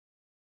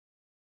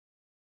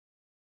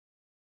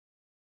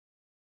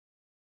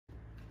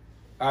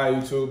All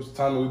right, YouTube, it's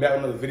time to be back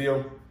with another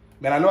video.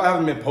 Man, I know I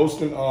haven't been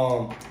posting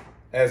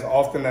as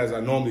often as I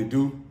normally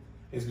do.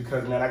 It's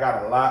because, man, I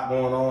got a lot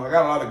going on. I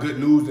got a lot of good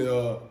news.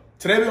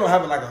 Today we don't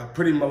have like a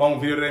pretty long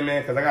video today,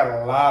 man, because I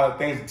got a lot of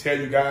things to tell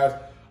you guys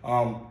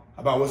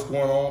about what's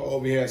going on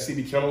over here at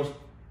Cbkennells.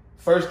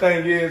 First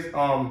thing is,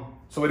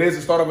 so it is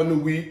the start of a new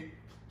week.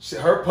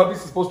 Her puppies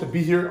are supposed to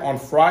be here on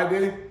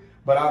Friday,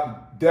 but I'm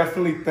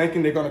definitely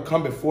thinking they're gonna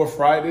come before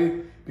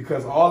Friday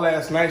because all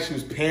last night she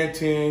was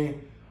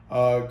panting,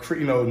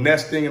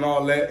 nesting and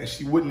all that, and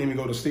she wouldn't even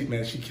go to sleep,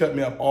 man. She kept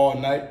me up all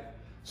night,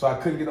 so I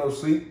couldn't get no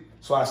sleep.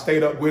 So I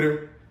stayed up with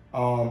her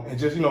and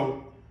just,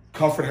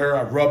 comfort her.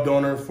 I rubbed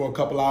on her for a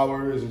couple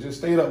hours and just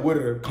stayed up with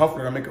her,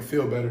 comfort her, make her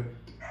feel better.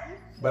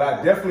 But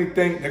I definitely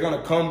think they're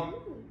gonna come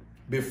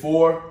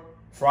before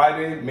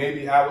Friday.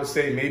 Maybe, I would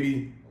say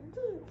maybe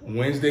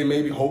Wednesday,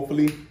 maybe,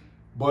 hopefully.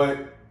 But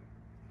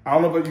I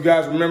don't know if you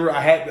guys remember,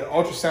 I had the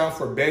ultrasound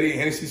for Betty and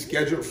Hennessy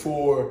scheduled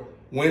for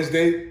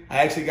Wednesday. I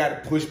actually got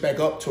it pushed back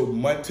up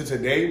to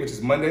today, which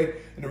is Monday.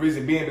 And the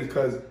reason being is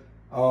because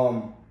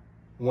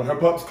when her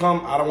pups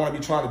come, I don't want to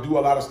be trying to do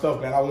a lot of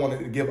stuff, man. I wanted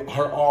to give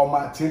her all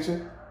my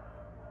attention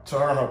to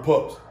her and her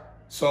pups.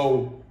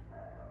 So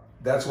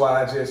that's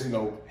why I just,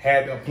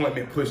 had the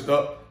appointment pushed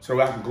up so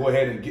I can go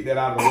ahead and get that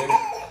out of the way.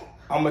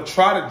 I'm going to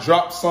try to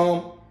drop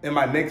some in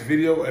my next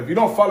video. If you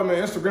don't follow me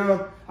on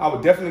Instagram, I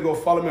would definitely go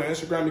follow me on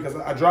Instagram because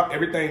I drop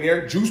everything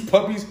there. Juice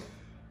puppies,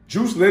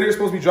 Juice litter is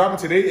supposed to be dropping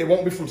today. It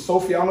won't be from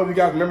Sophie. I don't know if you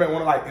guys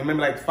remember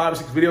like 5 or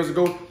 6 videos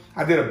ago,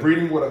 I did a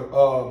breeding with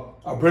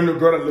a brand new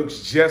girl that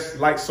looks just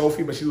like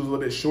Sophie, but she was a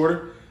little bit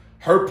shorter.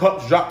 Her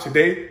pups dropped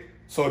today.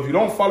 So if you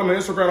don't follow me on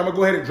Instagram, I'm gonna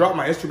go ahead and drop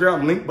my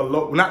Instagram link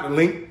below. Well, not the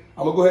link.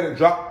 I'm gonna go ahead and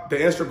drop the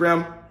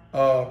Instagram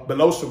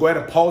below. So go ahead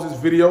and pause this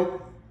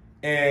video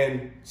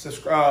and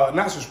subscribe.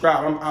 Not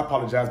subscribe. I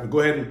apologize, but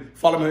go ahead and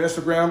follow me on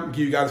Instagram.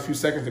 Give you guys a few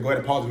seconds to go ahead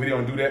and pause the video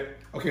and do that.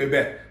 Okay, we're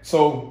back.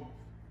 So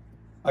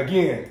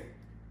again,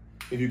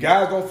 if you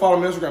guys don't follow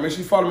me on Instagram, make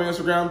sure you follow me on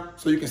Instagram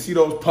so you can see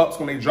those pups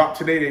when they drop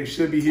today. They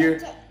should be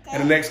here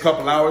in the next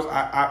couple hours.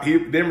 He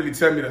didn't really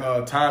tell me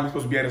the time he's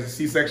supposed to be at as a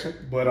C-section,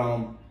 but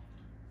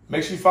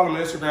make sure you follow me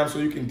on Instagram so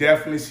you can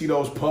definitely see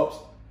those pups,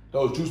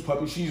 those Juice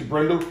puppies. She's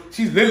Brindle.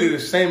 She's literally the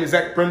same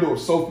exact Brindle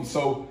as Sophie,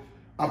 so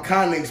I'm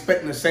kind of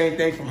expecting the same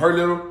thing from her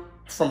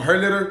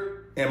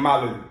litter and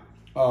my litter.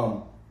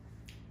 The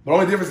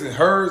only difference in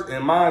hers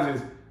and mine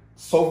is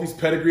Sophie's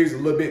pedigree is a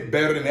little bit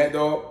better than that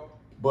dog,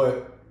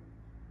 but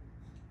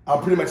I'm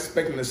pretty much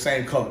expecting the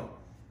same color.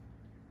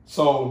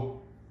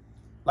 So,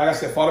 like I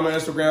said, follow me on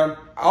Instagram.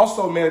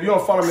 Also, man, if you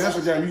don't follow me on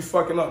Instagram, you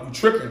fucking up. You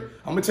tripping.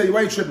 I'm going to tell you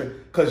why you tripping.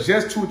 Because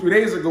just 2 or 3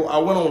 days ago, I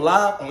went on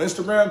live on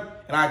Instagram,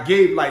 and I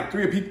gave like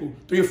 3 or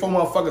 4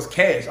 motherfuckers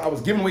cash. I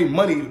was giving away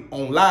money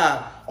on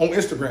live on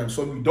Instagram.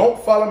 So if you don't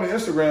follow me on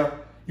Instagram,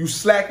 you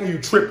slacking, you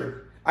tripping.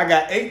 I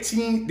got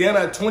 18, then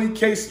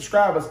 20K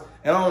subscribers,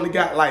 and I only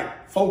got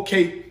like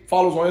 4K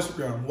followers on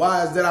Instagram.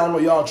 Why is that? I don't know,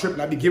 y'all tripping.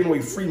 I be giving away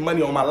free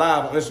money on my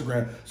live on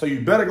Instagram. So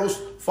you better go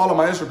follow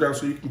my Instagram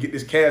so you can get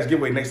this cash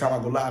giveaway next time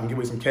I go live and give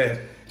away some cash.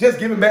 Just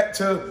giving back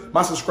to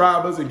my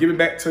subscribers and giving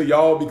back to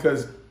y'all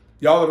because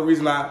y'all are the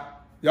reason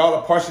y'all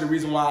are partially the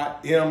reason why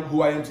I am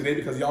who I am today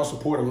because y'all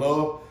support and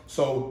love.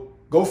 So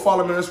go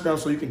follow me on Instagram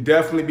so you can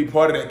definitely be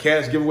part of that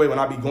cash giveaway when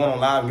I be going on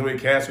live and giving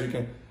away cash so you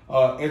can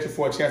enter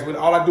for a chance.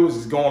 All I do is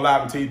just go on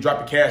live until you drop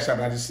your cash out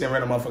and I just send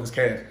random motherfuckers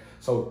cash.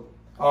 So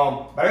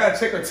but I gotta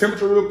check her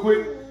temperature real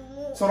quick.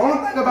 So the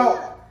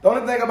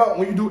only thing about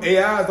when you do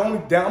AI is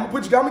I'm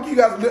gonna give you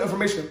guys a little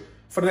information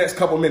for the next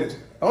couple minutes.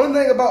 The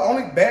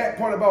only bad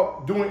part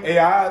about doing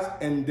AIs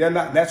and they're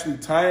not naturally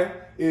timed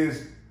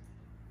is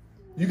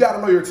you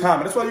gotta know your time.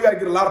 And that's why you gotta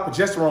get a lot of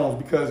progesterones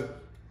because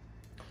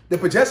the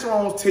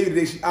progesterones tell you the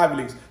day she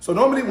ovulates. So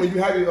normally when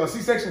you have a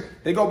C-section,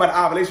 they go by the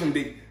ovulation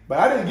date. But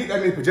I didn't get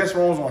that many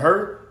progesterones on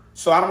her,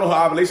 so I don't know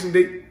her ovulation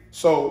date.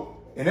 So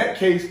in that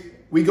case,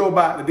 we go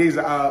by the days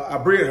that I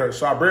bred her.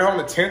 So I bred her on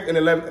the 10th and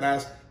 11th, and I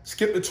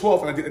skipped the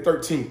 12th, and I did the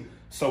 13th.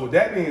 So with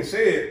that being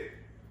said,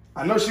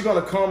 I know she's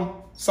gonna come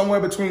somewhere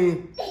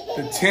between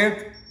the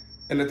 10th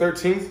and the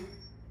 13th.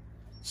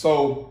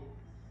 So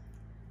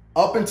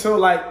up until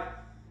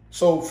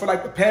for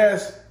the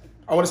past,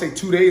 I wanna say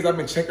 2 days, I've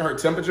been checking her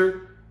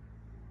temperature.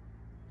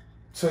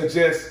 So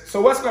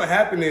what's gonna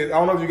happen is, I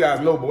don't know if you guys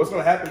know, but what's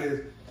gonna happen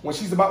is when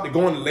she's about to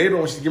go into labor,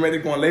 when she's getting ready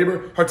to go in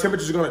labor, her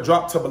temperature is gonna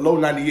drop to below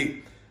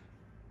 98.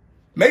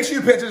 Make sure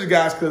you pay attention,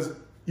 guys, because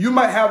you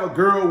might have a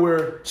girl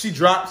where she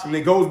drops and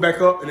then goes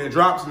back up and then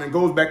drops and then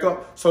goes back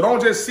up. So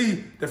don't just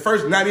see the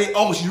first 98,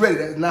 oh, she's ready.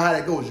 That's not how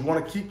that goes. You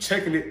want to keep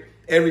checking it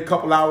every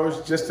couple hours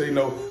just to,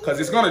 because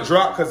it's going to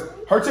drop, because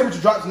her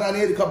temperature dropped to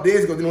 98 a couple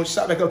days ago, then she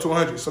shot back up to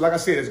 100. So like I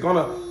said, it's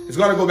gonna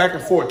go back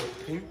and forth.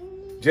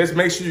 Just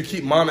make sure you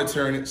keep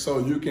monitoring it so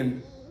you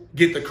can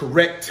get the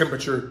correct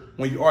temperature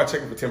when you are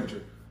checking for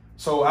temperature.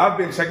 So I've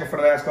been checking for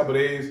the last couple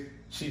of days.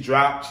 She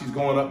dropped, she's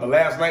going up, but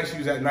last night she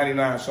was at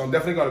 99. So I'm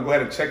definitely gonna go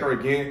ahead and check her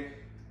again.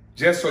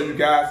 Just so you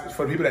guys,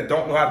 for the people that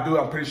don't know how to do it,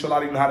 I'm pretty sure a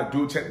lot of you know how to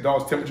do it, check the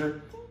dog's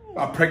temperature,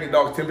 pregnant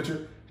dog's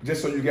temperature,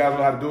 just so you guys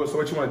know how to do it. So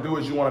what you wanna do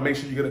is you wanna make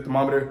sure you get a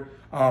thermometer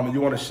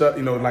You want to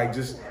shut, like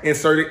just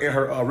insert it in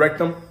her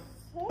rectum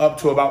up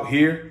to about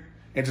here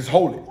and just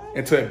hold it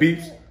until it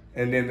beeps.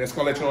 And then it's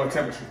going to let you know the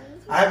temperature.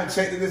 I haven't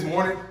checked it this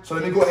morning, so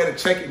let me go ahead and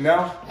check it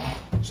now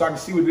so I can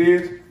see what it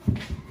is.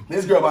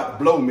 This girl about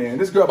to blow, man.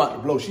 This girl about to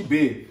blow. She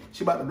big.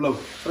 She about to blow.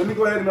 So let me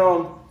go ahead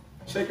and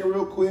check it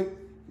real quick.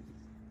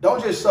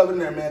 Don't just shove it in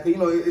there, man,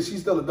 because, she's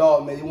still a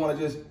dog, man. You want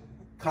to just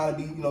kind of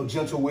be,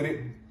 gentle with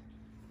it.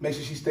 Make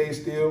sure she stays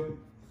still.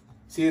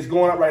 See, it's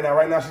going up right now.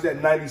 Right now, she's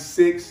at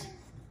 96,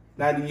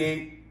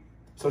 98.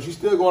 So she's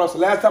still going up. So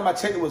last time I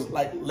checked, it was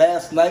like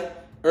last night,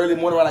 early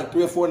morning, around like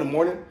 3 or 4 in the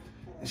morning.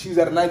 And she's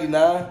at a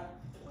 99.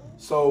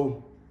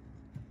 So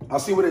I'll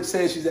see what it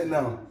says she's at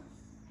now.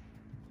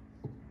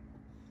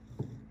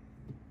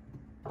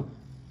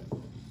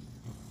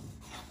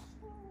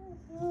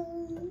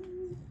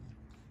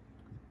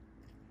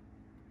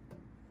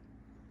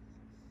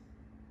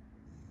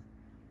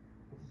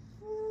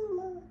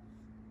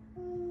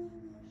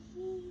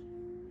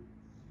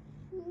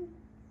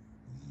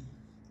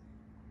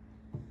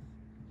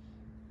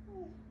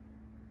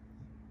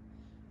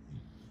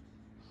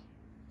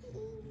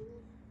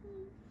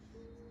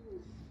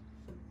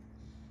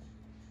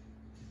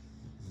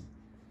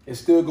 It's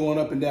still going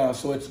up and down.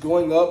 So it's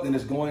going up, then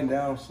it's going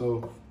down.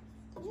 So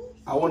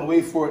I want to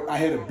wait for it. I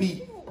hit a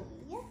beat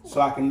so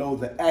I can know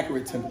the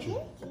accurate temperature.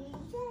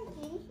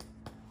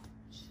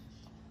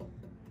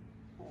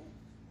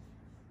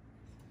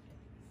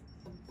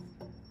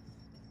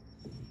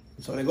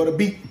 So they go to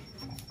beat.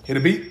 Hit a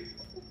beat.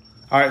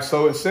 All right,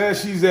 so it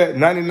says she's at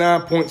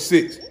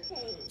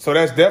 99.6. So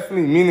that's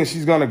definitely meaning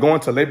she's going to go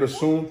into labor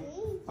soon.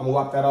 I'm going to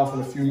wipe that off in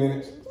a few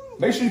minutes.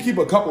 Make sure you keep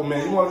a couple,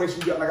 man. You want to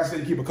make sure, like I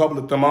said, you keep a couple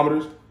of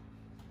thermometers.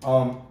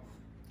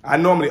 I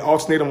normally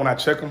alternate them when I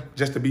check them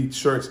just to be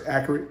sure it's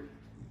accurate.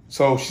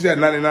 So she's at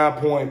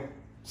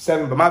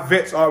 99.7, but my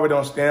vet's already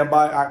on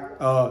standby.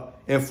 I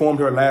informed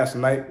her last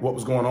night what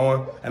was going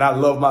on, and I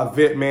love my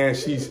vet, man.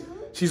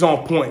 She's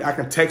on point. I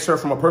can text her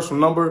from a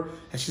personal number,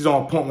 and she's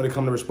on point when it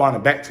comes to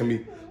responding back to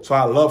me. So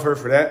I love her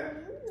for that.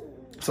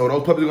 So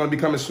those puppies are going to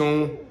be coming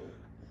soon.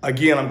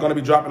 Again, I'm going to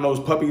be dropping those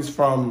puppies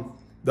from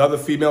the other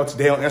female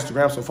today on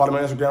Instagram. So follow me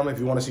on Instagram if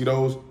you want to see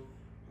those.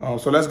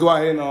 So let's go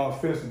ahead and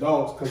finish the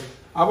dogs, because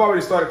I've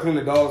already started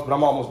cleaning the dogs, but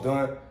I'm almost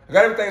done. I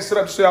got everything set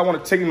up to say I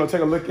want to take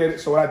a look at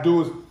it. So what I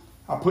do is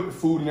I put the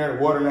food in there,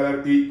 the water in there, let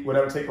her eat,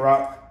 whatever, take her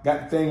out.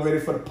 Got the thing ready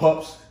for the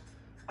pups.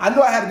 I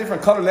know I had a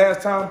different color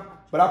last time,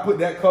 but I put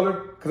that color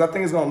because I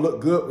think it's going to look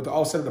good with the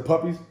offset of the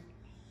puppies.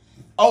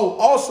 Oh,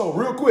 also,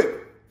 real quick,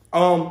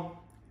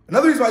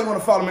 another reason why you want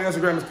to follow me on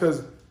Instagram is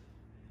because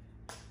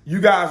you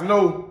guys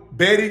know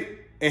Betty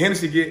and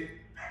Hennessy get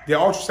their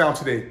ultrasound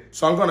today.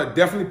 So I'm going to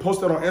definitely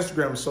post that on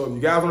Instagram. So if you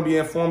guys want to be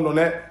informed on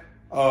that,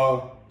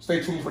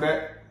 stay tuned for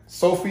that.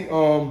 Sophie,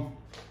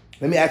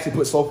 let me actually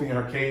put Sophie in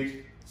her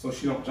cage so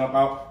she don't jump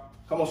out.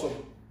 Come on, Sophie.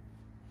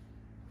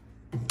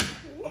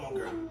 Come on,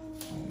 girl.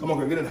 Come on,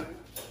 girl. Get in there.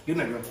 Get in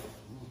there, girl.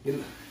 Get in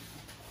there.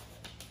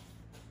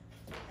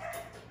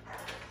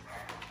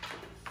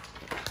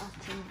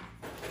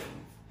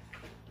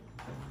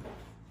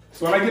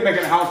 So when I get back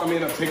in the house, I'm going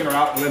to end up taking her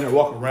out and letting her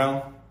walk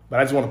around. But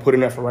I just want to put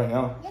in there for right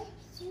now.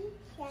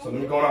 So let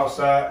me go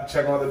outside,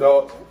 check on the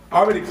dogs. I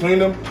already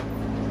cleaned them.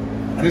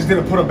 I just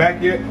didn't put them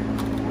back yet.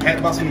 Had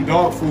to buy some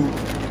dog food.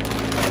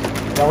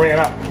 I ran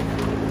out.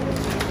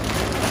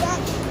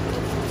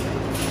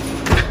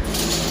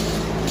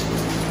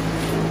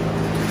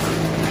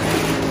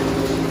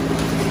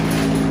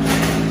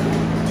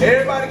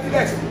 Everybody keep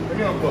asking me. Let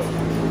me unplug.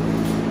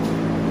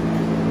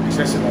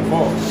 That shit gonna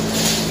fall.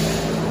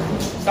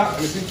 Stop,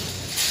 let me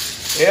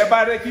see.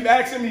 Everybody that keep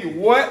asking me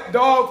what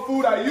dog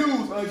food I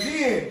use.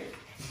 Again,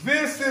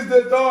 this is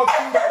the dog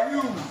food I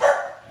use.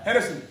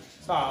 Henderson,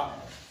 stop.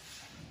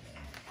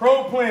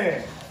 Pro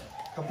Plan,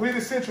 Complete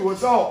Essential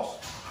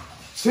Adults,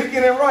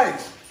 chicken and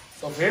rice.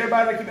 So for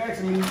everybody that keep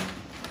asking me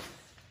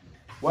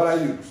what I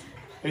use,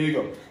 here you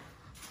go.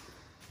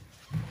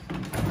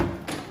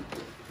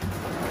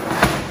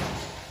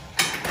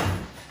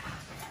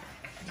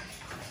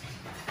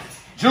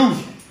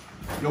 Juice.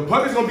 Your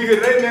puppy's gonna be here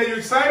today, man. You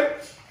excited?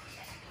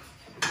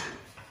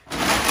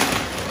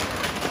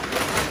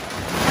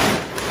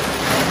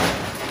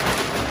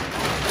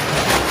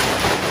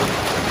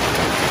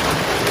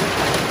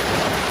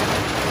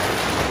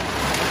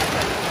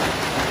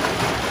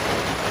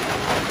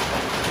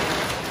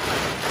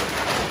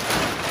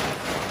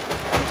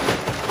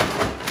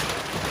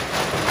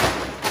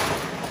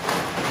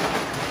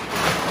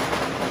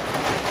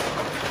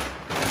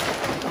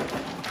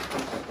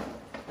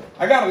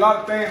 I got a lot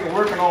of things I'm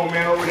working on,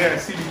 man, over there at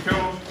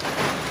Cbkennells.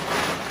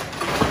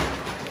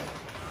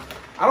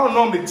 I don't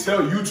normally tell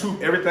YouTube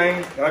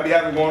everything that I be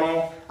having going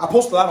on. I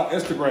post a lot on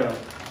Instagram.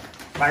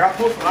 Like, I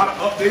post a lot of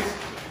updates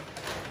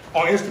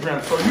on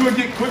Instagram. So you will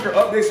get quicker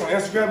updates on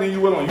Instagram than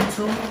you will on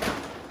YouTube.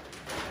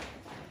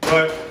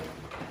 But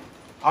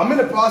I'm in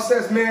the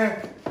process,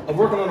 man, of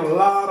working on a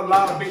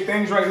lot of big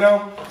things right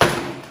now.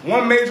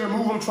 One major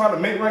move I'm trying to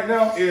make right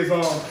now is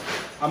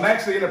I'm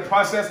actually in the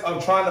process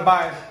of trying to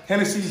buy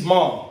Hennessy's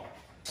mom.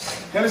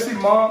 Hennessy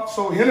mom,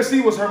 so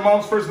Hennessy was her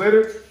mom's first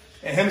litter,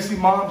 and Hennessy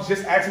mom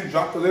just actually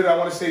dropped the litter, I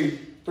want to say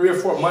 3 or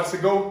 4 months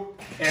ago.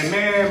 And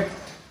man,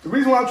 the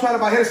reason why I'm trying to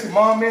buy Hennessy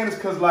mom, man, is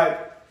because like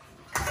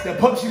the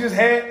pup she just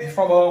had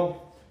from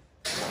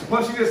the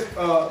pup she just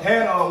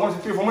had 1 to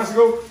 3 or 4 months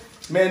ago,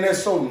 man, they're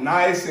so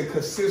nice and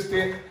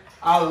consistent.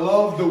 I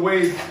love the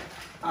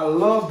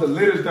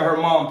litters that her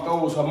mom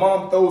throws. Her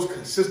mom throws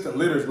consistent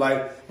litters.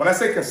 Like when I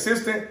say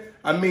consistent,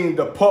 I mean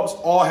the pups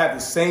all have the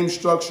same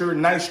structure,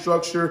 nice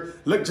structure,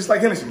 look just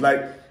like Hennessy.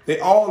 Like they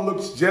all look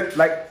just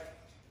like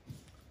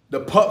the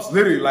pups.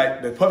 Literally,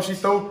 like the pups she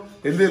throw,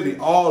 they literally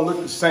all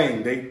look the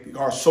same. They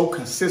are so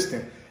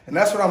consistent, and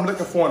that's what I'm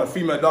looking for in a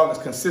female dog,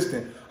 is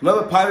consistent.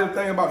 Another positive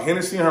thing about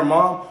Hennessy and her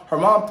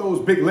mom throws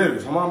big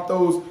litters.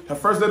 Her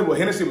first litter with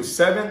Hennessy was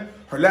 7.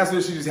 Her last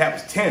litter she just had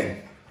was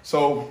 10.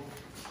 So,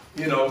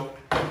 you know,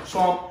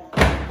 so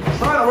I'm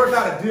trying to work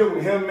out a deal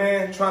with him,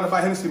 man, trying to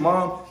buy Hennessy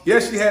mom.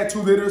 Yes, she had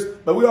 2 litters,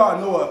 but we all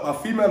know a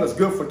female is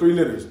good for 3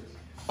 litters.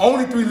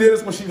 Only 3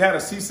 litters when she had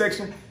a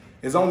C-section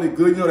is only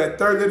good. You know, that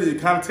 3rd litter, you're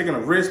kind of taking a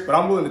risk, but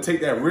I'm willing to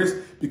take that risk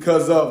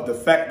because of the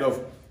fact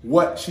of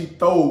what she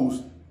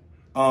throws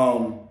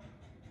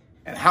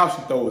and how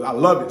she throws. I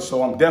love it.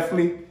 So I'm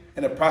definitely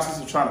in the process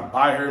of trying to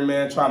buy her,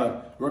 man, trying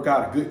to work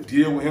out a good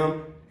deal with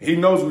him. He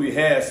knows what he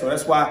has, so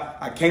that's why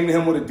I came to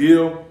him with a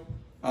deal.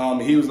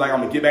 He was like, I'm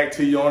gonna get back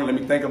to you on it. Let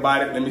me think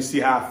about it. Let me see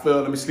how I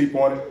feel. Let me sleep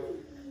on it.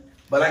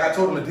 But like I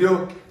told him,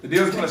 the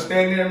deal's gonna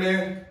stand there,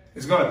 man.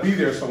 It's gonna be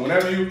there. So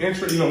whenever you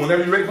enter, you know,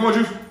 whenever you're ready, come on,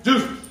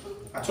 Juice.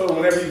 I told him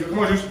come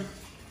on, Juice.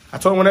 I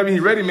told him whenever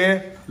he's ready,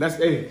 man, let's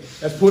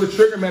pull the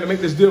trigger, man, to make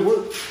this deal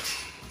work.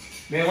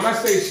 Man, when I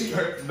say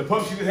the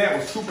pup she just had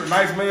was super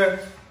nice, man,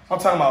 I'm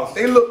talking about,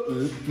 they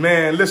look,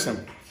 man,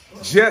 listen,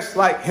 just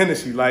like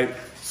Hennessy, like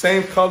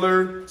same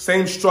color,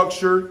 same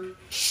structure,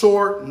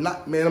 short,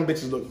 man, them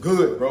bitches look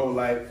good, bro.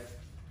 Like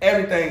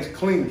everything's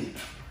clean.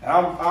 And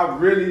I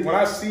really, when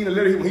I seen the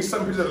litter, when he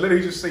sent me the litter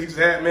he just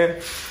had,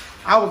 man,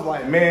 I was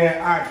like,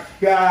 man, I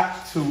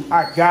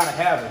gotta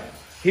have it.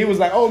 He was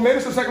like, oh man,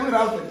 it's the 2nd litter.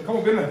 I was like, come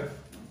on, get in there.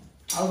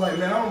 I was like,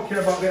 man, I don't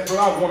care about that, bro.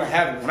 I want to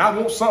have it. When I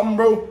want something,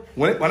 bro,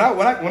 when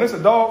it's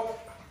a dog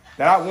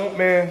that I want,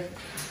 man,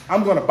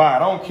 I'm gonna buy it. I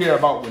don't care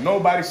about what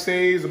nobody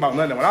says about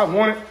nothing. When I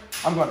want it,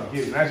 I'm gonna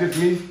get it. That's just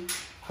me,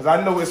 because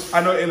I know at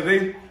the end of the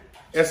day,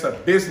 it's a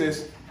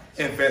business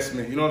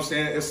investment. You know what I'm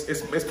saying?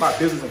 It's my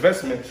business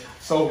investment.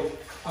 So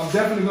I'm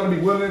definitely gonna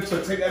be willing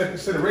to take that into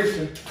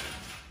consideration,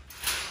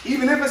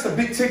 even if it's a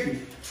big ticket.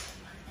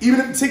 Even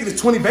if the ticket is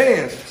 20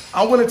 bands,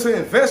 I'm willing to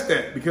invest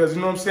that, because,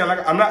 you know what I'm saying?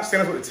 Like, I'm not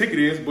saying that's what the ticket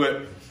is,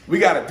 but we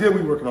got a deal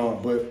we working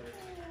on. But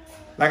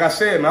like I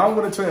said, man, I'm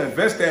willing to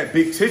invest that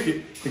big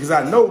ticket because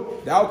I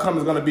know the outcome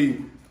is gonna be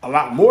a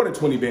lot more than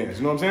 20 bands,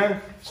 you know what I'm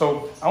saying?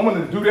 So I'm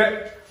willing to do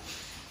that,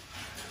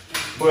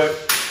 but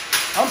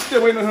I'm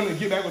still waiting on him to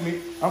get back with me.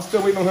 I'm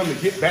still waiting on him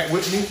to get back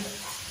with me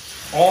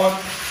on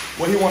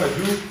what he wanna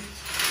do.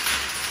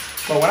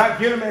 But when I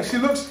get her, man, she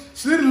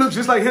literally looks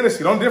just like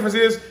Hennessy. The only difference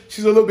is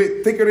she's a little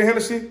bit thicker than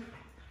Hennessy.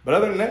 But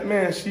other than that,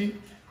 man,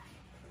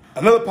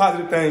 another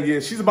positive thing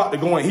is she's about to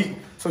go in heat.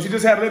 So she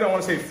just had a litter, I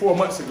want to say 4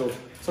 months ago.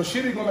 So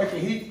she'll be going back in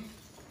heat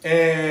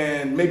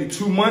in maybe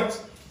 2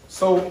 months.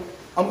 So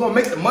I'm going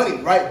to make the money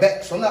right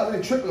back. So I'm not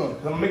really tripping on it,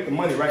 because I'm going to make the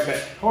money right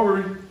back. Come on,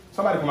 Rudy.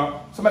 Somebody come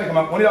out. Somebody come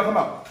out. One of y'all come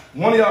out.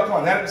 One of y'all come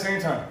out. Not at the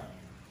same time.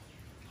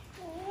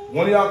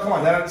 One of y'all come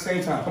out. Not at the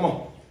same time. Come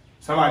on.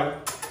 Somebody.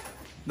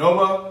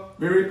 Nova.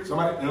 Riri.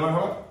 Somebody. Anyone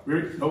come out?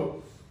 Riri.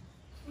 Nope.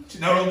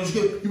 No, let's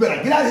go. You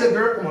better get out of here,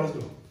 girl. Come on, let's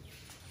go.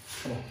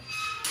 Come on.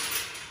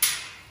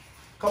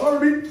 Come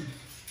on, Riri.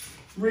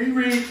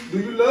 Riri, do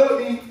you love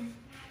me?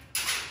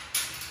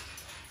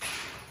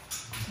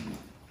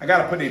 I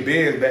gotta put their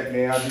beds back,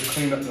 man. I just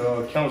cleaned up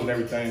the kennels and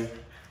everything.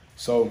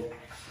 So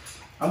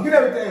I'm getting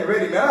everything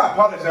ready, man. I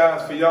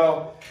apologize for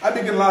y'all. I've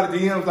been getting a lot of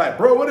DMs like,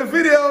 bro, what the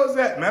video is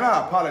that? Man,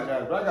 I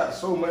apologize, bro. I got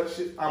so much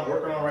shit I'm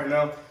working on right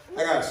now.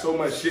 I got so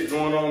much shit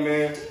going on,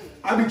 man.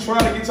 I be trying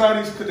to get y'all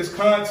this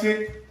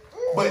content.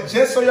 But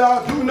just so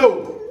y'all do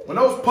know, when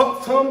those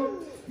pups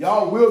come,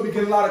 y'all will be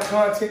getting a lot of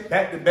content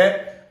back to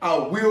back. I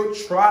will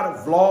try to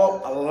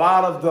vlog a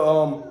lot of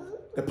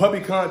the puppy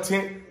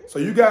content. So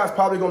you guys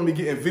probably gonna be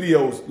getting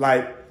videos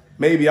like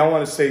maybe I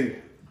wanna say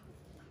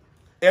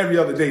every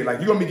other day. Like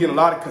you're gonna be getting a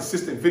lot of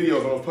consistent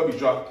videos on those puppy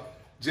drops,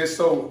 just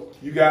so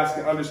you guys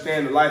can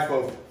understand the life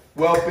of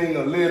whelping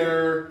a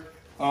litter,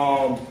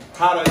 how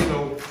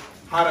to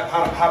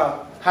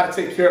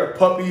take care of the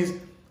puppies.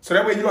 So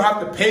that way you don't have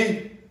to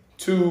pay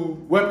to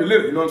whelp your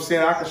litter, you know what I'm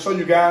saying? I can show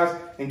you guys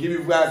and give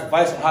you guys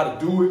advice on how to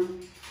do it.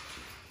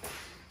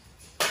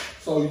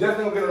 So you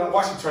definitely gonna get it.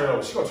 Watch her turn it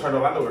over. She's gonna turn it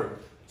over, I know her.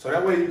 So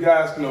that way you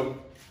guys, you know,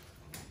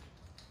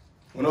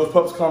 when those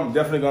pups come, I'm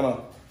definitely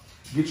gonna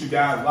get you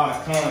guys a lot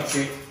of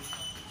content.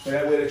 So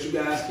that way that you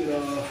guys can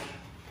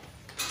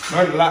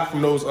learn a lot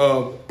from those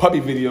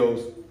puppy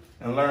videos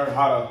and learn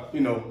how to,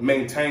 you know,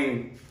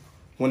 maintain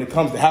when it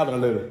comes to having a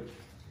litter.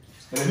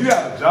 And if you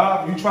have a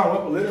job, you try to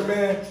whelp a litter,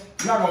 man,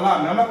 I'm not gonna lie,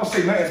 man. I'm not gonna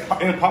say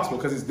nothing's impossible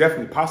because it's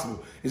definitely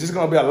possible. It's just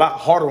gonna be a lot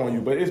harder on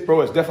you, but it's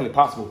definitely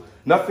possible.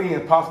 Nothing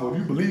impossible. If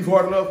you believe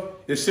hard enough,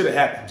 it should have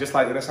happened. Just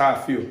like that's how I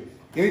feel.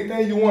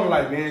 Anything you want in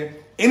life, man.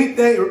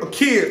 Anything,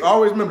 kids,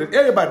 always remember this.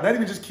 Everybody, not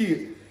even just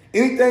kids.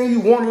 Anything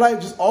you want in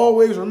life, just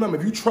always remember.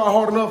 If you try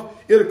hard enough,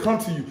 it'll come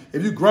to you.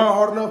 If you grind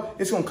hard enough,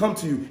 it's gonna come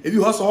to you. If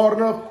you hustle hard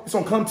enough, it's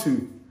gonna come to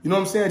you. You know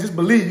what I'm saying? Just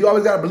believe. You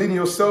always gotta believe in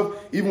yourself,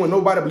 even when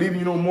nobody believes in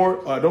you no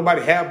more.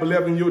 Nobody have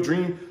believed in your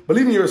dream.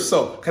 Believe in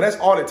yourself, because that's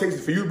all it takes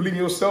is for you to believe in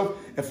yourself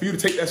and for you to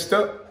take that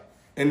step,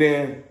 and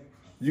then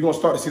you're gonna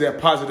start to see that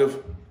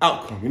positive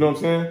outcome. You know what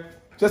I'm saying?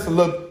 Just a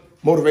little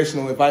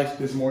motivational advice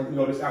this morning,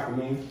 this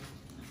afternoon.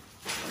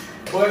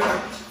 But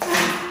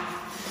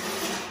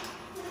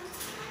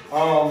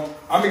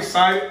I'm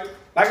excited.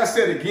 Like I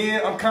said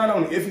again, I'm kind of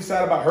on the iffy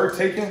side about her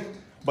taking,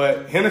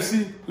 but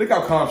Hennessy, look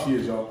how calm she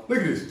is, y'all. Look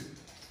at this.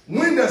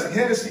 When does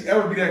Hennessy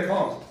ever be that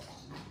calm?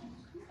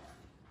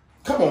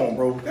 Come on,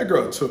 bro. That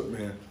girl took,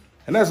 man.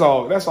 And that's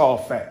all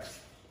facts.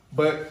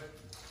 But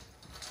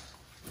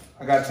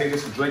I gotta take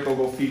this to Draco,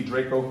 go feed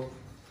Draco.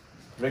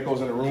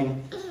 Draco's in the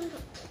room.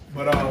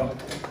 But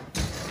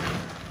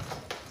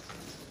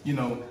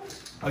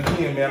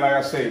again, man, like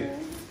I say,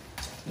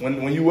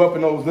 when you up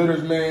in those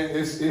litters, man,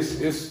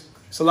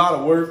 it's a lot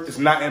of work. It's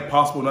not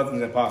impossible.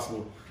 Nothing's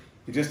impossible.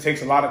 It just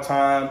takes a lot of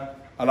time,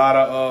 a lot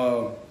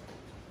of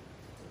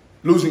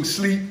losing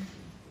sleep,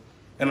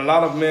 and a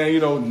lot of, man,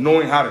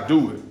 knowing how to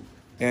do it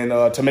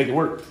and to make it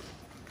work.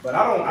 But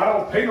I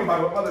don't pay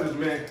nobody with others,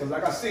 man, because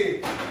like I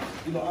said,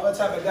 I'm the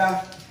type of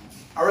guy,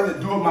 I rather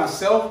do it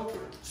myself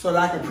so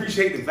that I can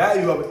appreciate the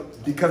value of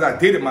it because I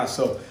did it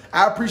myself.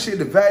 I appreciate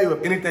the value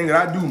of anything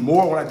that I do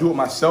more when I do it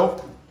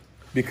myself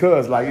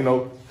because,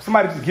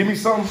 somebody just give me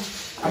something,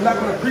 I'm not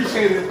going to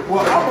appreciate it.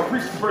 Well, I'm an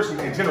appreciative person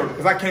in general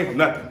because I came from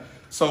nothing.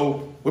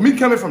 So with me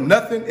coming from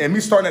nothing and me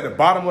starting at the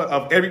bottom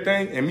of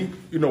everything and me,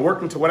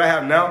 working to what I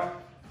have now,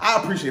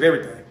 I appreciate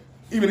everything.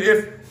 Even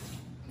if,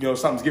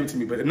 something's given to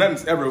me, but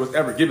nothing's was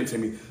ever given to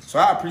me. So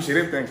I appreciate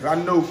everything because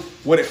I know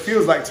what it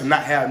feels like to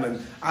not have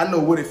nothing. I know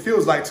what it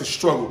feels like to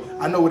struggle.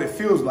 I know what it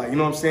feels like, you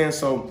know what I'm saying?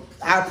 So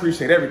I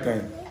appreciate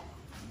everything.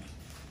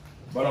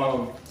 But,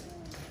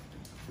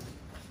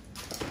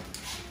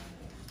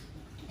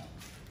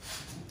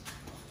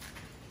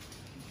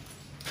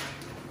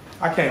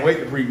 I can't wait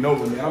to breed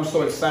Nova, man. I'm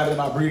so excited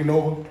about breeding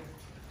Nova.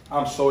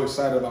 I'm so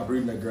excited about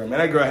breeding that girl. Man,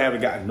 that girl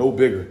haven't gotten no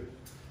bigger.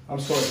 I'm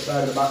so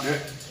excited about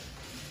that.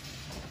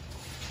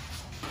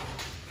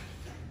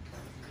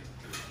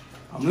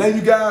 I'm letting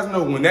you guys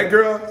know when that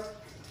girl,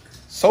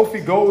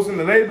 Sophie, goes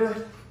into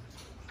labor,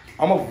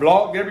 I'm going to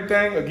vlog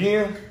everything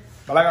again.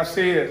 But like I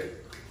said,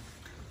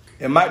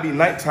 it might be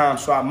nighttime,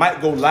 so I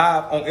might go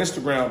live on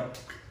Instagram.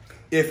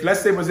 If,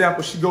 let's say, for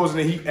example, she goes in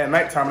the heat at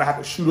nighttime and I have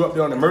to shoot her up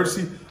there on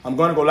emergency, I'm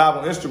going to go live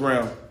on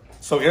Instagram.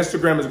 So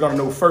Instagram is going to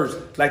know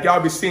first. Like y'all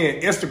be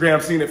seeing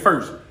Instagram seeing it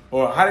first.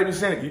 Or how they be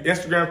saying it?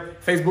 Instagram,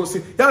 Facebook,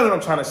 see. Y'all know what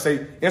I'm trying to say.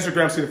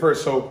 Instagram see it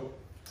first. So,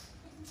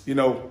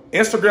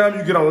 Instagram,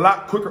 you get a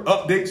lot quicker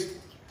updates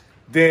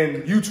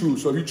than YouTube.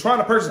 So if you're trying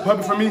to purchase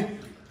puppy from me,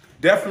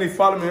 definitely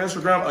follow me on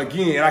Instagram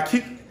again. And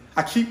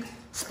I keep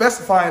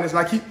specifying this and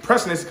I keep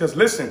pressing this because,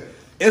 listen,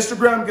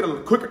 Instagram get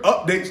a quicker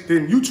updates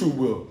than YouTube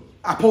will.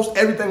 I post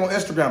everything on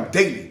Instagram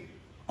daily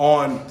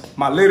on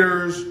my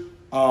litters,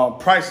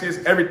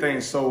 prices,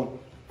 everything. So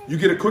you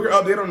get a quicker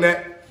update on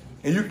that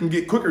and you can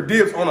get quicker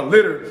dibs on a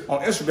litter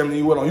on Instagram than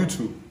you would on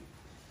YouTube.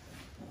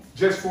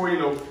 Just for,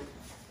 your,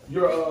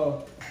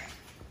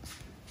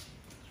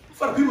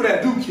 for the people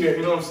that do care,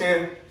 you know what I'm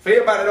saying? For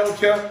everybody that don't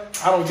care,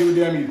 I don't give a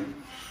damn either.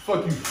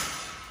 Fuck you.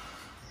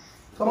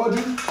 Come on,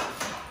 Juice.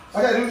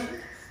 I got Juice.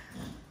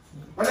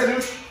 I got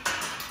Juice.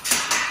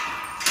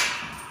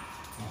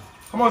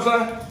 Come on,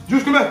 son.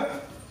 Juice, come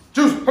here.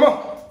 Juice, come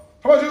on.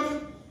 Come on,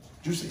 Juice.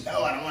 Juice said,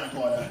 no, I don't want to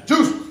go on there.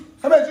 Juice,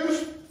 come here,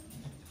 Juice.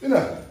 You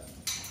know.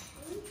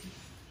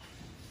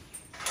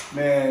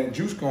 Man,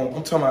 Juice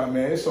I'm talking about,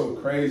 man, it's so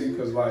crazy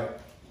because,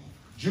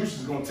 Juice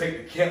is going to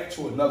take the camp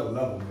to another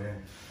level,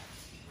 man.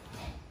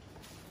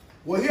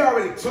 Well, he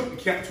already took the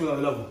camp to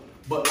another level.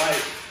 But,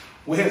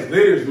 with his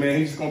litters, man,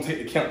 he's just going to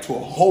take the camp to a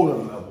whole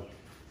other level.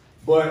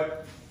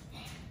 But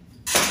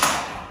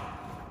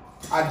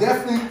I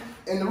definitely,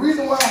 and the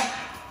reason why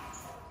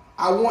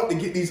I want to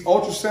get these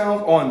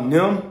ultrasounds on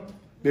them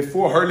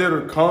before her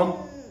litter come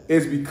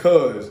is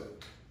because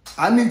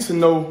I need to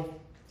know,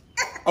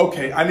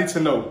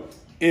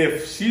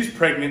 if she's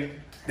pregnant,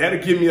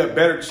 that'll give me a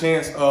better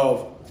chance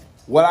of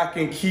what I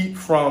can keep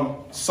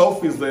from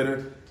Sophie's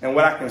litter and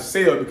what I can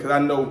sell because I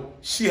know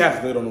she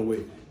has litter on the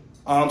way.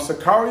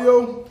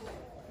 Sicario,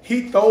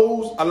 he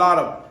throws a lot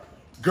of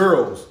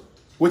girls,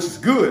 which is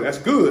good, that's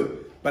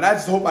good. But I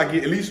just hope I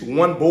get at least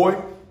one boy,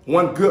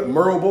 one good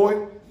Merle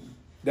boy.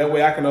 That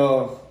way I can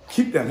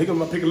keep them. He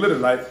gonna pick a litter,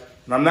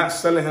 and I'm not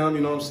selling him,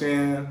 you know what I'm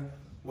saying?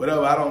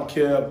 Whatever, I don't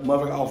care.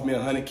 Mother off me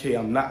 $100K,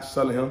 I'm not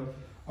selling him.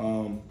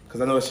 Cause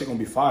I know that shit gonna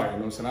be fire, you know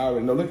what I'm saying? I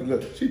already know,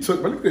 look, she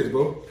took, look at this,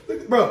 bro.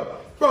 Look,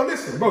 bro,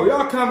 listen, bro,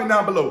 y'all comment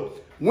down below.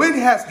 When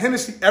has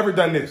Hennessy ever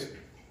done this?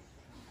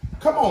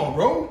 Come on,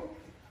 bro.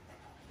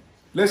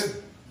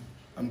 Listen,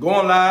 I'm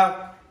going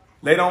live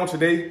later on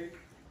today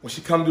when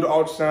she come do the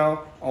ultrasound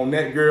on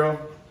that girl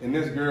and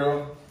this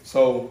girl.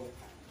 So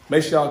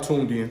make sure y'all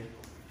tuned in.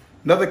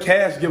 Another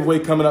cash giveaway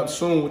coming up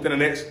soon within the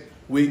next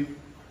week.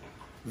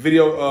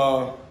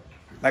 Video,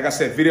 like I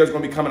said, video is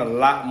going to be coming a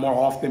lot more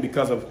often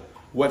because of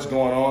what's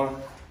going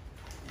on.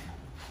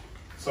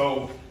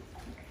 So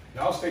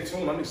y'all stay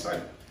tuned. I'm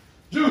excited.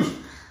 Juice.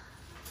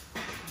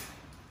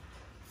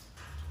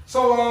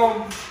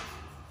 So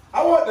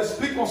I want to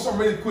speak on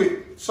something really quick.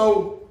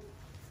 So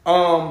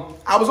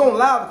I was on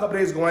live a couple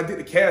days ago and I did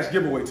the cash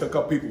giveaway to a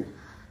couple people.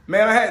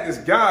 Man, I had this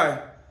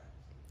guy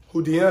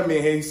who DM'd me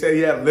and he said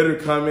he had a litter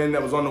coming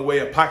that was on the way,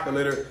 a pocket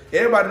litter.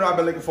 Everybody know I've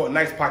been looking for a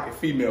nice pocket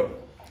female.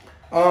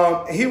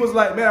 And he was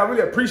like, man, I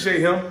really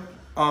appreciate him.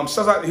 Shouts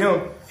out to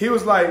him. He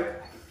was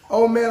like,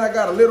 oh man, I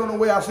got a litter on the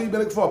way. I see you been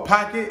looking for a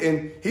pocket.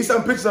 And he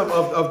sent pictures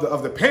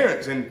of the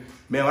parents. And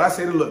man, when I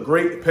say they look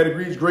great, the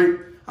pedigree's great,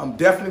 I'm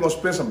definitely gonna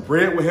spend some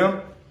bread with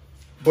him.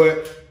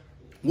 But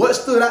what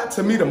stood out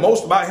to me the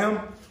most about him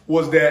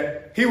was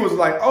that he was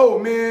like, oh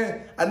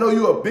man, I know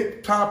you're a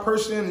big time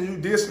person and you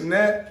this and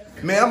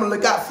that. Man, I'm gonna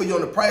look out for you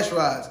on the price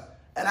rise.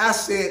 And I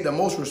said the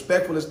most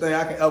respectfulest thing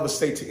I can ever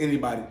say to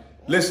anybody.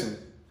 Listen,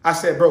 I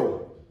said,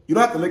 bro, you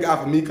don't have to look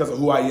out for me because of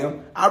who I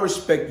am. I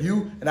respect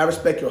you and I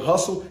respect your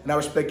hustle and I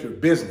respect your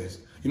business.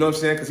 You know what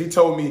I'm saying? Because he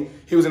told me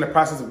he was in the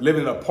process of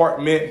living in an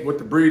apartment with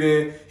the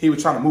breeding. He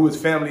was trying to move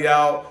his family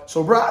out.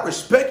 So, bro, I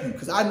respect you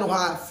because I know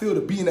how I feel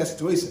to be in that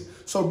situation.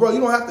 So, bro, you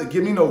don't have to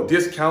give me no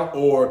discount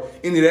or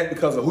any of that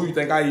because of who you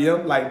think I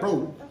am. Like,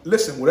 bro,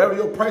 listen, whatever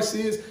your price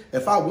is,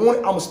 if I want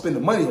it, I'm going to spend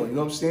the money on it. You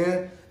know what I'm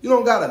saying? You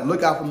don't got to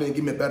look out for me and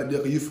give me a better deal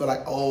because you feel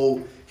like,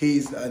 oh,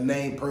 he's a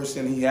named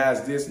person. He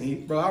has this.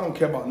 And bro, I don't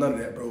care about none of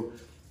that, bro.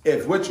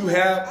 If what you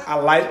have, I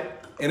like,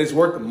 and it's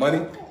worth the money,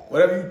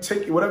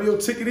 whatever your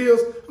ticket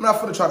is, I'm not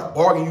gonna try to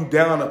bargain you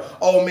down to,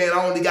 oh man,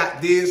 I only got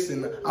this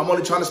and I'm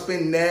only trying to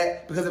spend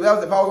that. Because if I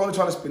was only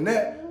trying to spend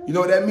that, you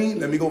know what that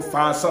means? Let me go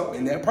find something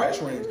in that price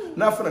range. I'm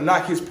not gonna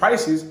knock his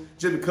prices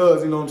just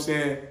because, you know what I'm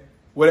saying,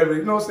 whatever,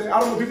 you know what I'm saying?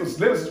 I don't know people's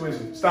living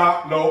situation.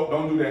 Stop, no,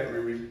 don't do that,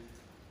 Riri.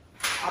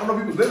 I don't know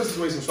people's living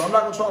situation, so I'm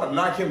not gonna try to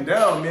knock him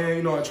down, man,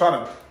 you know, and try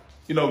to,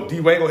 you know,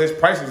 dewangle his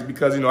prices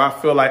because, you know, I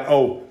feel like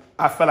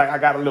I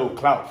got a little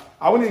clout.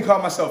 I wouldn't even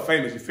call myself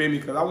famous, you feel me?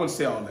 Because I wouldn't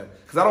say all that.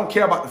 Because I don't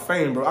care about the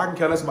fame, bro. I can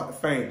care less about the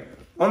fame.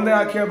 One thing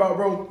I care about,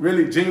 bro,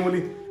 really,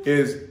 genuinely,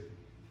 is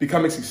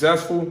becoming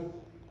successful,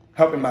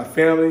 helping my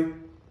family,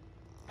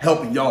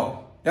 helping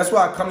y'all. That's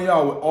why I come to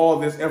y'all with all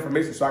this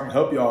information so I can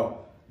help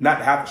y'all not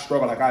to have to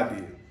struggle like I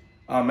did.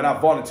 And I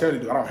voluntarily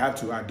do. I don't have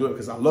to. I do it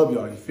because I love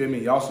y'all, you feel me?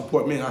 Y'all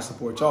support me and I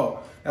support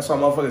y'all. That's why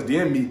motherfuckers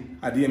DM me,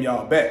 I DM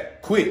y'all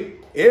back. Quick.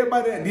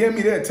 Everybody that DM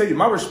me, they'll tell you,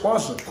 my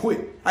responses are quick.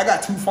 I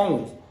got 2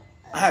 phones.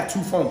 I have 2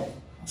 phones.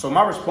 So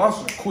my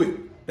responses are quick.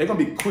 They're going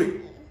to be quick.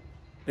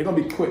 They're going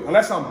to be quick,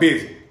 unless I'm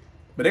busy.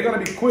 But they're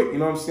going to be quick, you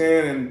know what I'm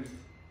saying? And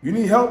you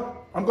need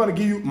help, I'm going to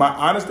give you my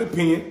honest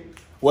opinion,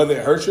 whether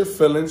it hurts your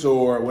feelings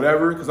or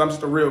whatever, because I'm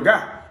just a real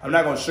guy. I'm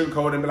not going to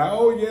sugarcoat it and be like,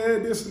 oh, yeah,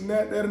 this and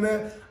that, that and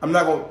that. I'm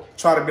not going to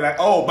try to be like,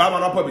 oh, buy my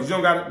no puppies. You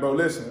don't got it. Bro,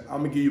 listen, I'm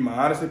going to give you my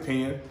honest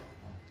opinion,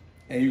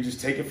 and you just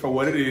take it for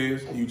what it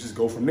is, and you just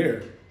go from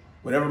there.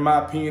 Whatever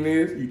my opinion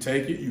is, you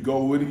take it, you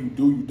go with it, you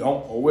do, you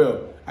don't, oh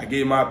well. I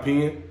gave my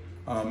opinion,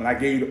 and I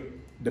gave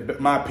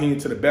my opinion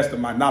to the best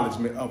of my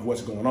knowledge of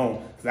what's going on.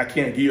 Because I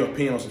can't give you an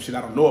opinion on some shit I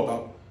don't know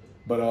about.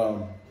 But,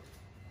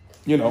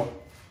 you know,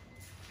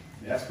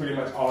 that's pretty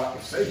much all I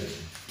can say.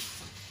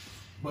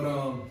 But,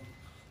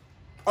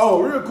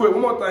 oh, real quick,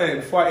 one more thing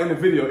before I end the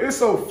video. It's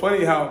so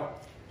funny how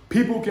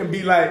people can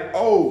be like,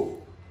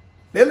 oh,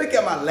 they look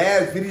at my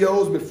last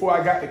videos before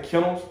I got the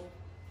kennels,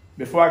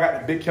 before I got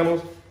the big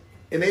kennels.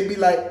 And they be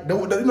like, you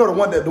know the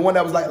one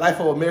that was like Life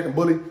of an American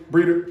Bully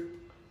breeder?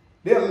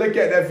 They'll look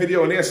at that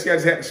video and they'll see I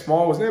just had the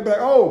small ones. They'll be like,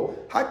 oh,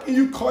 how can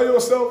you call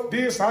yourself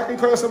this? How can you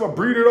call yourself a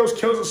breeder? Those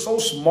kennels are so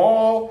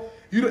small.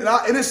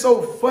 And it's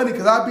so funny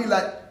because I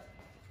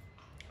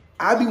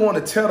be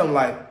wanting to tell them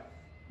like,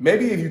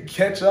 maybe if you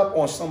catch up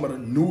on some of the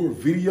newer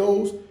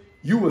videos,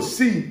 you will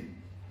see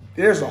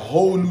there's a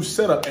whole new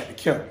setup at the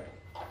kennel.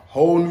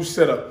 Whole new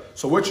setup.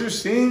 So what you're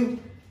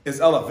seeing is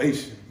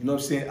elevation. You know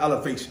what I'm saying?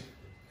 Elevation.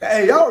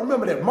 Hey, y'all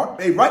remember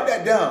that. Hey, write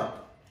that down.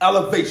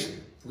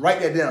 Elevation. Write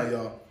that down,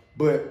 y'all.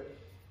 But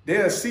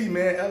they'll see,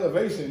 man,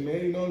 elevation,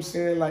 man. You know what I'm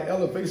saying? Like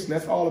elevation,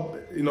 that's all,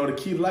 you know, the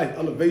key to life.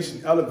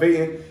 Elevation,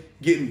 elevating,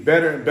 getting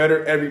better and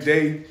better every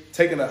day,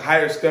 taking a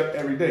higher step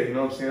every day. You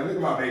know what I'm saying? Look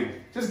at my baby.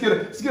 Just get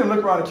a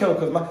look around the kennel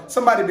because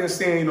somebody been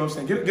saying, you know what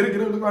I'm saying? Get a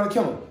look around the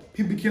kennel.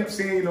 People kept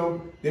saying, you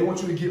know, they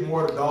want you to get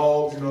more of the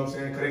dogs, you know what I'm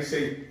saying? Because they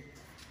say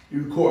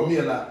you record me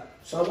a lot.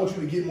 So I want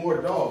you to get more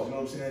of the dogs, you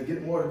know what I'm saying?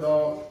 Get more of the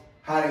dogs.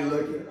 How they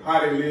looking, how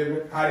they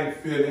living, how they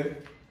feeling,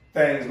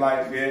 things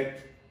like that.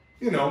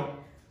 You know,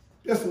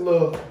 just a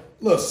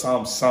little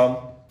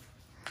something.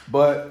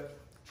 But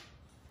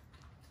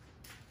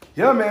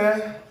yeah,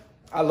 man,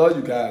 I love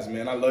you guys,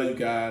 man. I love you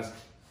guys.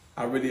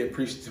 I really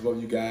appreciative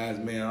of you guys,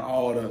 man.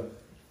 All the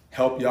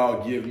help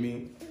y'all give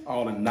me,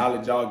 all the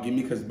knowledge y'all give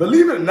me. Because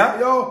believe it or not,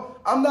 y'all,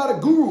 I'm not a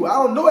guru. I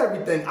don't know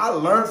everything. I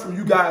learned from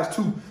you guys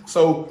too.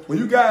 So when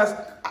you guys,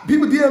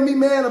 people DM me,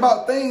 man,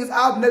 about things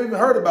I've never even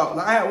heard about.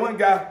 Like I had one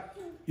guy,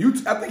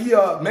 I think he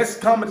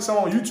commented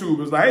something on YouTube. It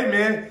was like, hey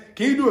man,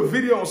 can you do a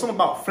video on something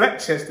about flat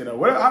chested or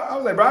whatever? I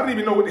was like, bro, I didn't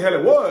even know what the hell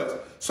it was.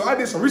 So I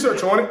did some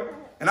research on it,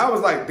 and I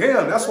was like,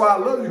 damn, that's why I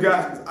love you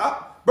guys.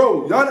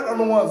 Bro, y'all not the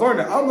only ones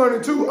learning. I'm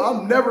learning too.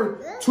 I'm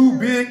never too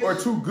big or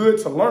too good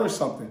to learn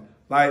something.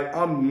 Like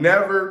I'm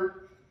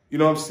never, you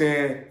know what I'm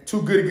saying,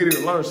 too good to get it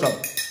to learn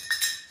something.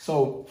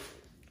 So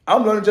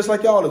I'm learning just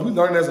like y'all is. We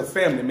learning as a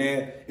family,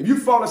 man. If you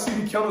follow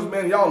Cbkennells,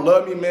 man, y'all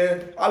love me,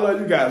 man. I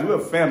love you guys. We're a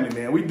family,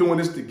 man. We doing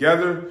this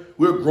together.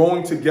 We're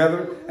growing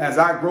together as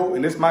I grow,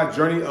 and it's my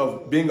journey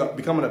of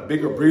becoming a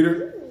bigger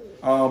breeder.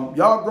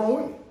 Y'all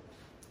growing.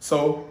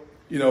 So,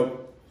 you know,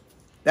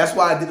 that's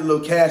why I did a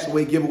little cash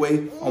away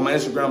giveaway on my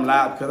Instagram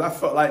live, because I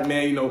felt like,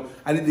 man, you know,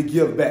 I need to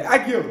give back. I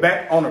give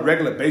back on a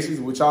regular basis,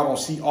 which y'all don't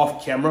see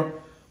off camera.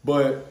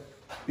 But,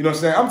 you know what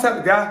I'm saying? I'm the type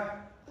of guy,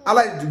 I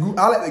like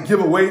to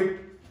give away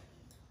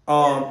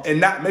and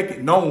not make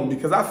it known,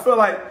 because I feel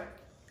like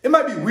it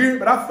might be weird,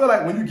 but I feel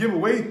like when you give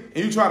away and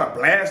you try to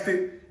blast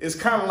it, it's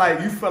kind of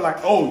like you feel like,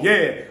 oh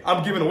yeah,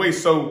 I'm giving away,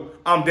 so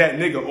I'm that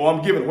nigga, or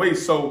I'm giving away,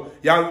 so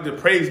y'all need to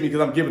praise me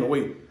because I'm giving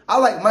away. I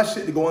like my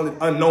shit to go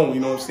unknown, you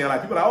know what I'm saying?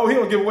 Like people are like, oh, he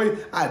don't give away.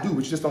 I do,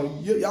 but you just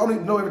don't, y'all don't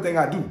even know everything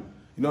I do. You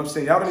know what I'm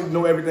saying? Y'all don't even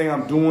know everything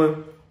I'm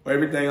doing or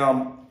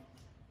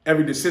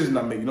every decision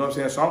I make, you know what I'm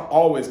saying? So I'm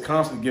always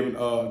constantly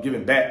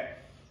giving back.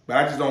 But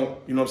I just don't,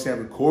 you know what I'm saying,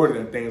 record it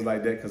and things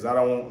like that, because I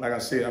don't want, like I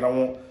said,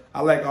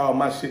 I like all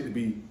my shit to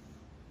be, you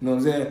know what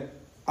I'm saying?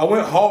 I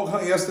went hog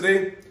hunting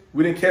yesterday.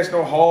 We didn't catch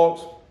no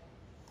hogs.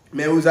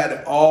 Man, we was out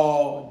there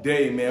all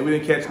day, man. We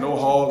didn't catch no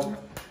hogs.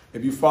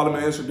 If you follow me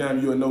on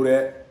Instagram, you'll know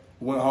that.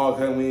 We went hog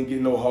hunting, we didn't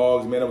get no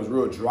hogs, man. It was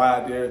real dry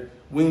out there.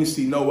 We didn't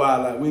see no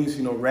wildlife. We didn't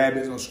see no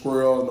rabbits, no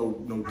squirrels,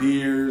 no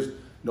deers,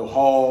 no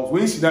hogs. We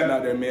didn't see nothing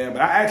out there, man.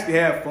 But I actually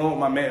had fun with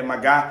my man and my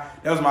guy.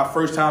 That was my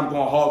first time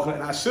going hog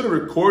hunting. I should have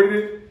recorded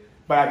it,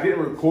 but I didn't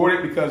record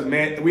it because,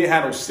 man, we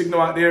had no signal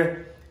out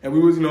there. And we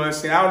was, you know what I'm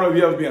saying, I don't know if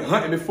you ever been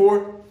hunting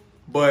before,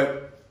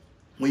 but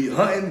when you're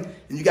hunting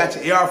and you got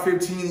your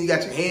AR-15 and you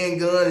got your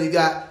handgun and you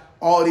got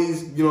all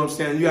these, you know what I'm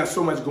saying, you got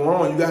so much going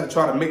on, you got to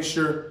try to make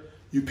sure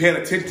you paying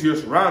attention to your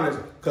surroundings,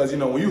 because, you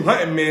know, when you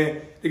hunting,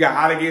 man, they got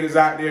alligators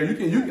out there. You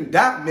can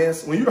die, man.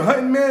 So when you're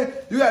hunting, man,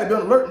 you got to be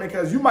on alert, man,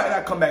 because you might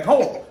not come back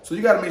home. So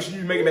you got to make sure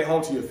you make it back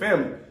home to your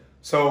family.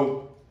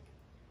 So,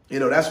 you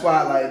know, that's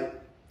why, like,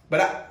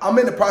 but I'm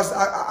in the process.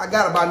 I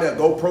got to buy me a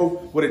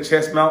GoPro with a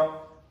chest mount.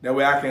 That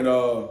way I can,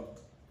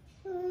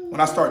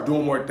 when I start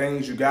doing more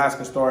things, you guys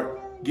can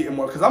start getting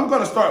more. Because I'm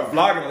going to start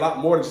vlogging a lot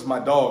more than just my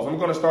dogs. I'm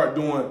going to start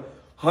doing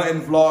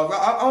hunting vlogs.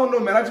 I don't know,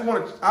 man.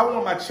 I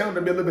want my channel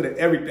to be a little bit of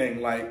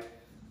everything. Like,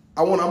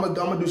 I'm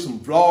gonna do some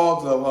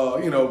vlogs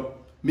of, you know,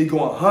 me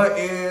going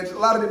hunting, a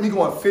lot of it, me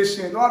going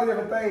fishing, a lot of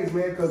different things,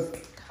 man. Because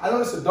I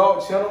know it's a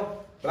dog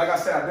channel, but like I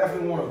said, I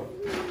definitely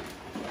want to,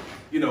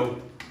 you know,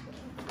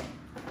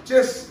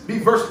 just be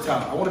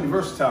versatile. I want to be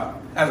versatile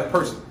as a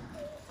person.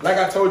 Like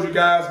I told you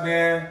guys,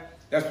 man,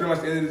 that's pretty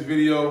much the end of this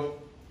video.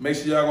 Make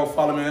sure y'all go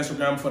follow me on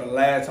Instagram for the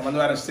last time. I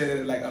know I done said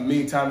it like a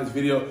million times in this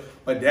video,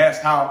 but that's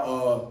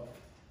how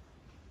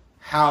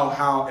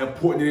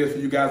important it is for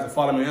you guys to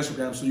follow me on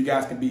Instagram, so you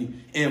guys can be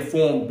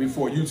informed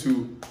before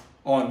YouTube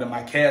on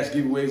my cash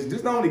giveaways.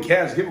 Just not only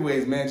cash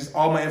giveaways, man, just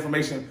all my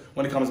information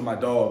when it comes to my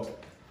dogs.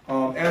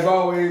 As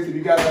always, if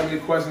you guys have any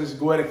questions,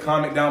 go ahead and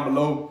comment down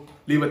below.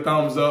 Leave a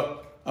thumbs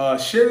up.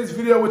 Share this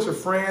video with your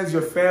friends,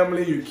 your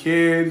family, your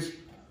kids.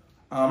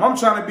 I'm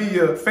trying to be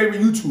your favorite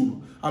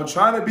YouTuber. I'm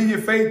trying to be your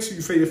favorite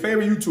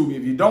YouTuber.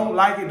 If you don't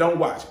like it, don't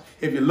watch.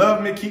 If you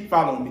love me, keep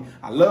following me.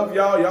 I love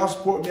y'all. Y'all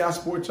support me. I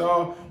support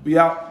y'all. We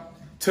out.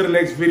 Till the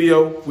next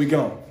video, we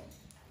gone.